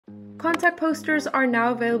Contact posters are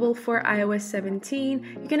now available for iOS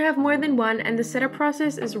 17. You can have more than one, and the setup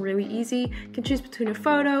process is really easy. You can choose between a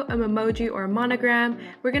photo, a memoji, or a monogram.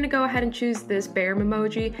 We're going to go ahead and choose this bear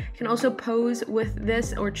memoji. You can also pose with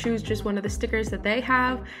this or choose just one of the stickers that they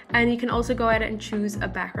have, and you can also go ahead and choose a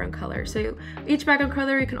background color. So each background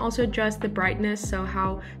color, you can also adjust the brightness, so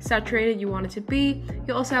how saturated you want it to be.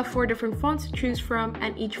 You also have 4 different fonts to choose from,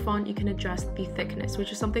 and each font you can adjust the thickness,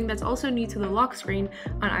 which is something that's also new to the lock screen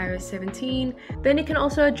on iOS 17. Then you can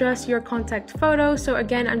also adjust your contact photo. So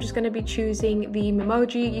again, I'm just going to be choosing the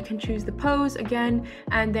memoji. You can choose the pose again,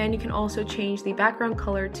 and then you can also change the background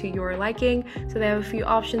color to your liking. So they have a few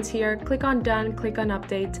options here. Click on done, click on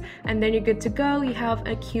update, and then you're good to go. You have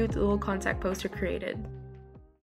a cute little contact poster created.